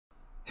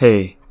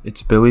Hey,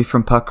 it's Billy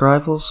from Puck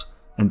Rivals,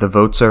 and the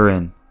votes are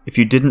in. If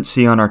you didn't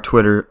see on our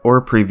Twitter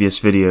or previous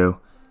video,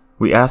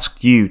 we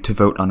asked you to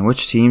vote on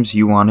which teams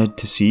you wanted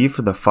to see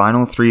for the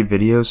final 3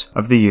 videos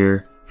of the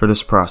year for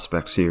this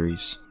prospect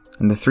series.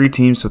 And the 3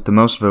 teams with the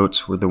most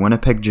votes were the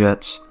Winnipeg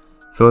Jets,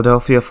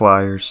 Philadelphia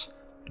Flyers,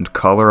 and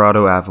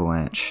Colorado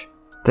Avalanche.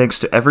 Thanks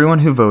to everyone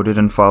who voted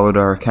and followed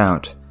our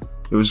account.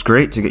 It was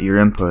great to get your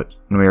input,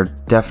 and we are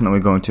definitely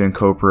going to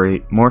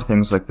incorporate more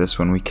things like this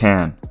when we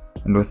can.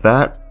 And with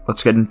that,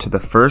 let's get into the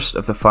first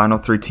of the final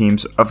 3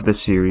 teams of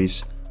this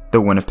series, the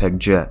Winnipeg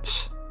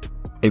Jets.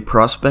 A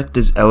prospect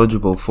is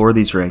eligible for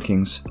these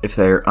rankings if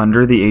they are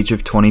under the age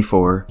of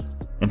 24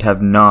 and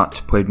have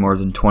not played more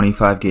than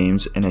 25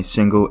 games in a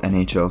single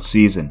NHL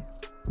season.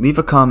 Leave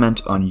a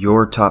comment on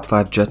your top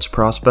 5 Jets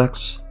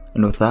prospects,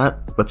 and with that,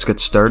 let's get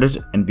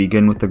started and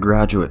begin with the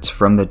graduates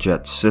from the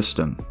Jets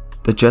system.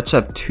 The Jets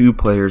have 2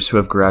 players who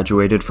have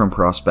graduated from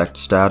prospect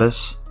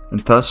status,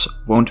 and thus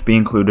won't be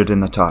included in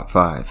the top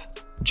 5.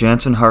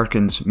 Jansen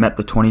Harkins met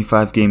the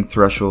 25-game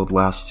threshold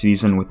last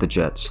season with the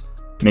Jets,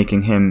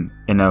 making him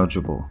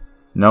ineligible.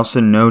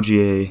 Nelson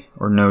Nogier,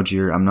 or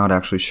Nogier, I'm not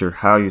actually sure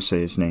how you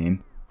say his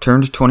name,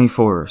 turned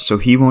 24, so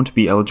he won't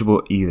be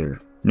eligible either.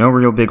 No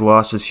real big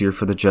losses here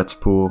for the Jets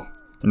pool.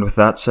 And with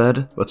that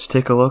said, let's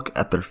take a look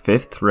at their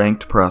 5th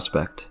ranked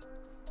prospect.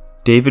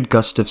 David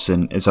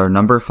Gustafsson is our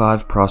number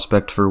 5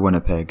 prospect for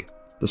Winnipeg.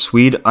 The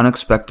Swede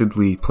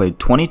unexpectedly played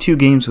 22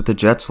 games with the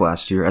Jets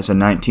last year as a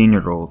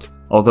 19-year-old,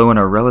 although in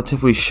a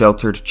relatively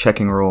sheltered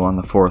checking role on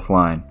the 4th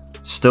line.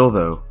 Still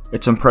though,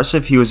 it's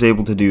impressive he was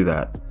able to do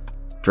that.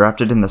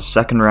 Drafted in the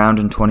 2nd round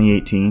in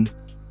 2018,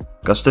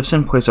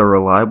 Gustafsson plays a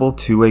reliable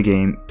 2-way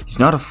game. He's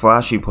not a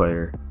flashy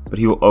player, but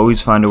he will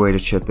always find a way to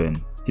chip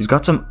in. He's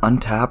got some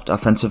untapped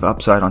offensive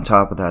upside on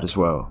top of that as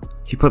well.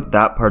 He put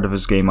that part of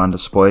his game on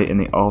display in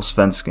the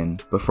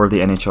Allsvenskan before the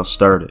NHL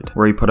started,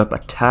 where he put up a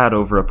tad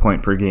over a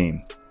point per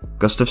game.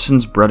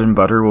 Gustafsson's bread and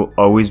butter will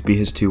always be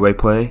his 2-way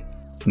play,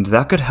 and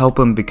that could help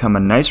him become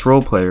a nice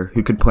role player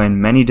who could play in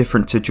many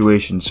different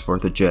situations for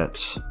the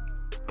Jets.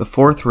 The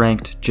 4th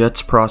ranked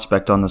Jets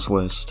prospect on this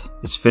list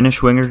is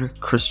Finnish winger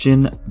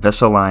Kristian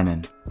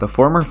Vesalainen. The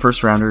former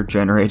first rounder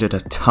generated a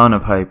ton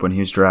of hype when he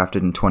was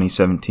drafted in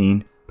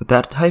 2017, but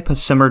that hype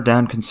has simmered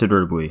down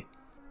considerably.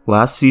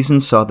 Last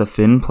season saw the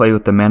Finn play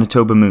with the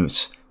Manitoba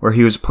Moose, where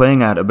he was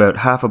playing at about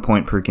half a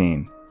point per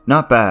game.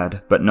 Not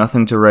bad, but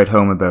nothing to write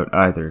home about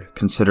either,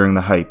 considering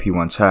the hype he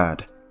once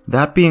had.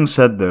 That being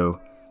said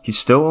though, he's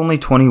still only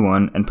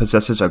 21 and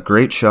possesses a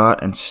great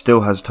shot and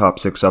still has top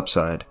 6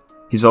 upside.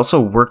 He's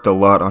also worked a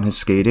lot on his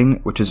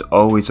skating, which is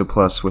always a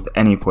plus with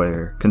any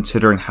player,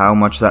 considering how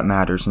much that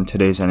matters in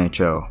today's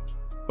NHL.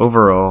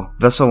 Overall,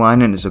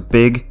 Vesalainen is a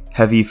big,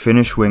 heavy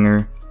Finnish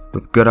winger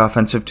with good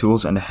offensive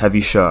tools and a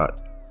heavy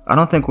shot. I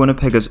don't think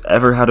Winnipeg has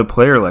ever had a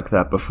player like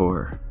that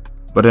before.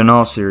 But in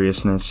all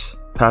seriousness,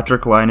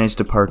 Patrik Laine's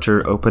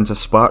departure opens a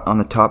spot on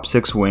the top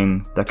 6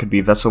 wing that could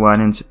be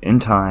Vesalainen's in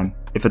time,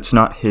 if it's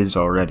not his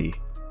already.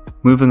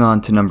 Moving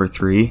on to number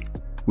 3,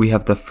 we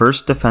have the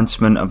first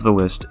defenseman of the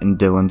list in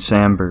Dylan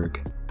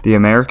Samberg. The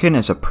American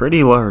is a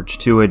pretty large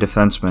 2-way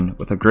defenseman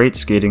with a great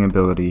skating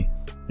ability,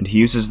 and he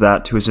uses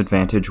that to his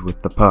advantage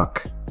with the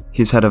puck.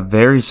 He's had a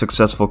very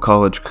successful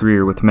college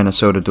career with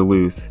Minnesota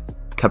Duluth,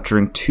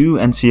 capturing 2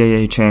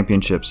 NCAA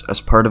championships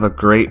as part of a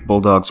great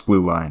Bulldogs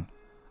blue line.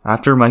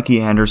 After Mikey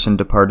Anderson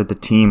departed the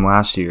team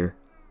last year,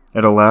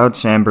 it allowed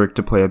Samberg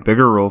to play a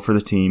bigger role for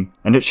the team,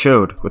 and it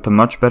showed with a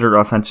much better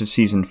offensive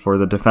season for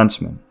the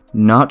defenseman.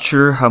 Not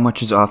sure how much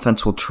his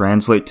offense will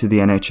translate to the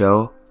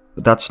NHL,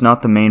 but that's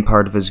not the main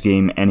part of his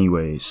game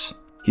anyways.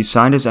 He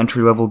signed his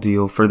entry-level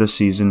deal for this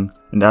season,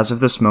 and as of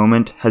this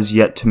moment has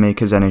yet to make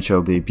his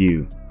NHL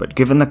debut. But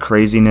given the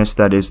craziness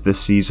that is this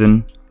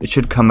season, it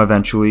should come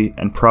eventually,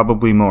 and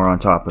probably more on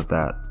top of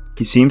that.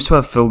 He seems to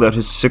have filled out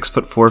his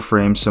 6'4"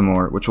 frame some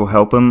more, which will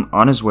help him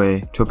on his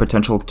way to a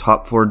potential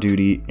top 4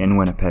 duty in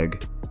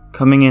Winnipeg.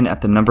 Coming in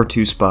at the number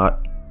 2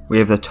 spot, we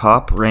have the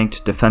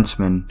top-ranked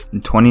defenseman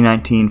in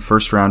 2019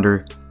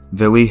 first-rounder,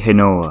 Ville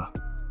Heinola.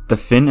 The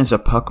Finn is a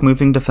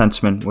puck-moving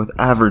defenseman with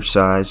average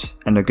size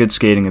and a good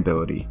skating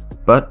ability,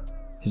 but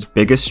his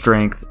biggest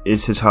strength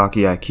is his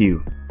hockey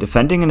IQ.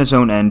 Defending in his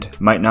own end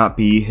might not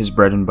be his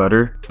bread and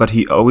butter, but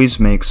he always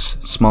makes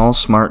small,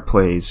 smart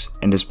plays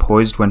and is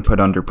poised when put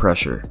under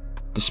pressure.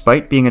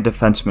 Despite being a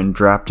defenseman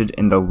drafted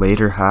in the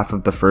later half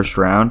of the first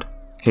round,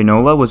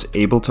 Heinola was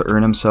able to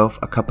earn himself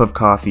a cup of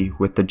coffee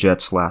with the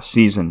Jets last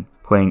season,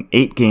 playing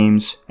 8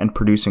 games and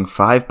producing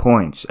 5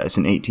 points as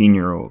an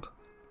 18-year-old.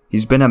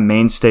 He's been a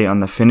mainstay on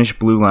the Finnish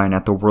blue line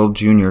at the World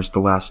Juniors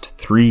the last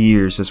 3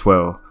 years as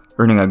well,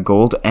 earning a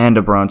gold and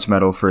a bronze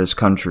medal for his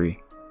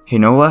country.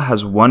 Heinola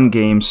has 1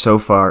 game so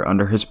far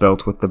under his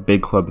belt with the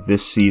big club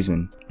this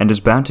season, and is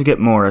bound to get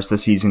more as the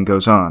season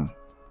goes on.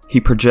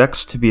 He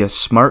projects to be a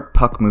smart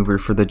puck mover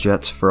for the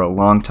Jets for a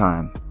long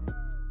time.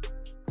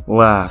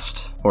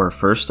 Last, or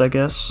first I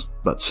guess,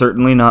 but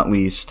certainly not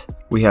least,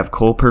 we have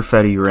Cole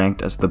Perfetti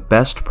ranked as the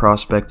best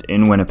prospect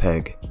in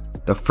Winnipeg.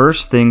 The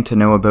first thing to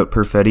know about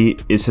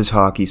Perfetti is his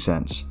hockey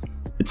sense.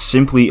 It's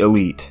simply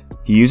elite.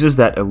 He uses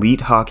that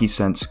elite hockey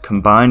sense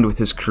combined with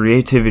his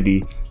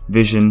creativity,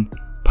 vision,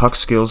 puck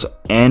skills,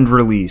 and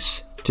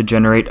release to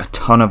generate a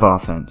ton of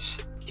offense.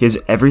 He has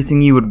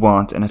everything you would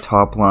want in a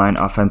top-line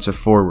offensive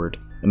forward,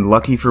 and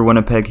lucky for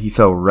Winnipeg, he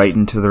fell right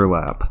into their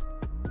lap.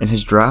 In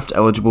his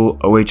draft-eligible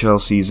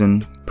OHL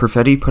season,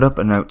 Perfetti put up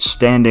an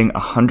outstanding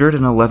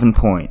 111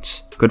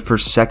 points, good for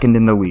second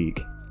in the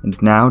league. And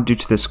now, due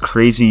to this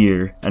crazy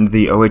year and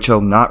the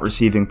OHL not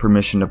receiving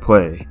permission to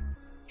play,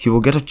 he will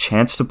get a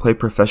chance to play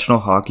professional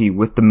hockey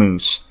with the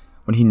Moose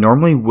when he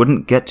normally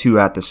wouldn't get to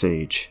at this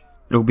age.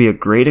 It'll be a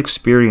great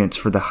experience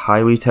for the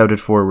highly touted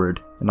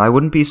forward, and I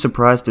wouldn't be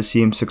surprised to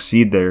see him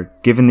succeed there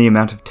given the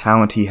amount of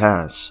talent he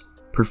has.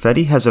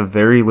 Perfetti has a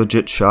very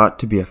legit shot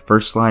to be a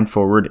first-line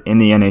forward in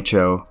the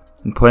NHL,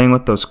 and playing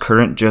with those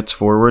current Jets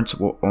forwards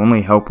will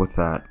only help with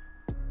that.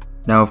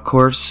 Now of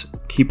course,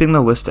 keeping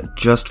the list at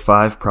just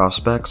 5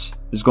 prospects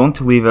is going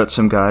to leave out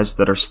some guys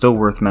that are still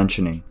worth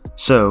mentioning.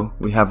 So,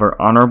 we have our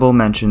honorable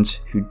mentions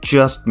who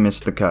just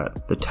missed the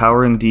cut. The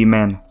towering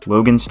D-man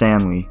Logan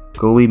Stanley,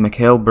 goalie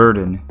Mikhail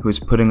Burden, who is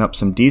putting up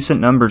some decent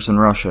numbers in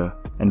Russia,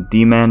 and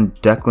D-man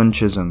Declan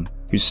Chisholm,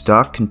 whose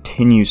stock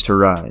continues to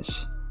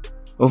rise.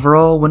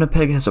 Overall,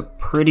 Winnipeg has a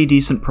pretty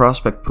decent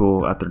prospect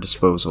pool at their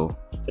disposal.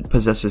 It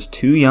possesses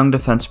 2 young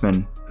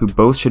defensemen who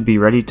both should be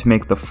ready to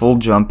make the full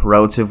jump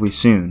relatively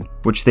soon,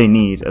 which they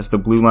need as the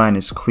blue line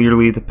is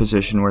clearly the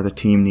position where the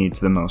team needs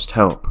the most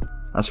help.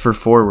 As for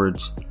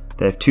forwards,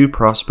 they have 2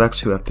 prospects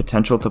who have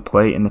potential to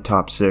play in the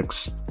top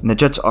 6, and the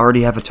Jets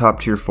already have a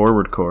top-tier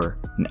forward core,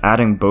 and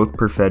adding both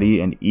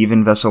Perfetti and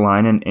even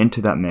Vesalainen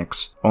into that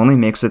mix only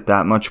makes it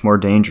that much more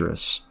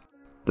dangerous.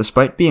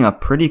 Despite being a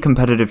pretty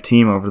competitive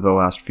team over the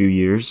last few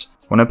years,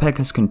 Winnipeg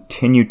has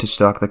continued to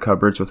stock the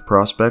cupboards with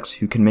prospects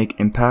who can make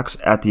impacts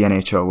at the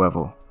NHL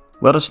level.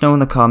 Let us know in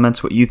the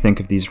comments what you think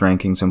of these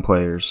rankings and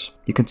players.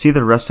 You can see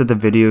the rest of the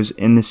videos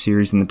in this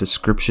series in the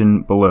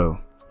description below.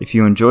 If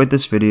you enjoyed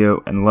this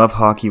video and love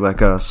hockey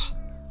like us,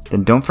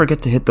 then don't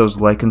forget to hit those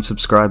like and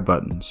subscribe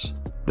buttons.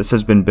 This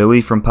has been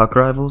Billy from Puck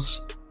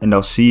Rivals, and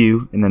I'll see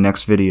you in the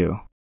next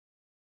video.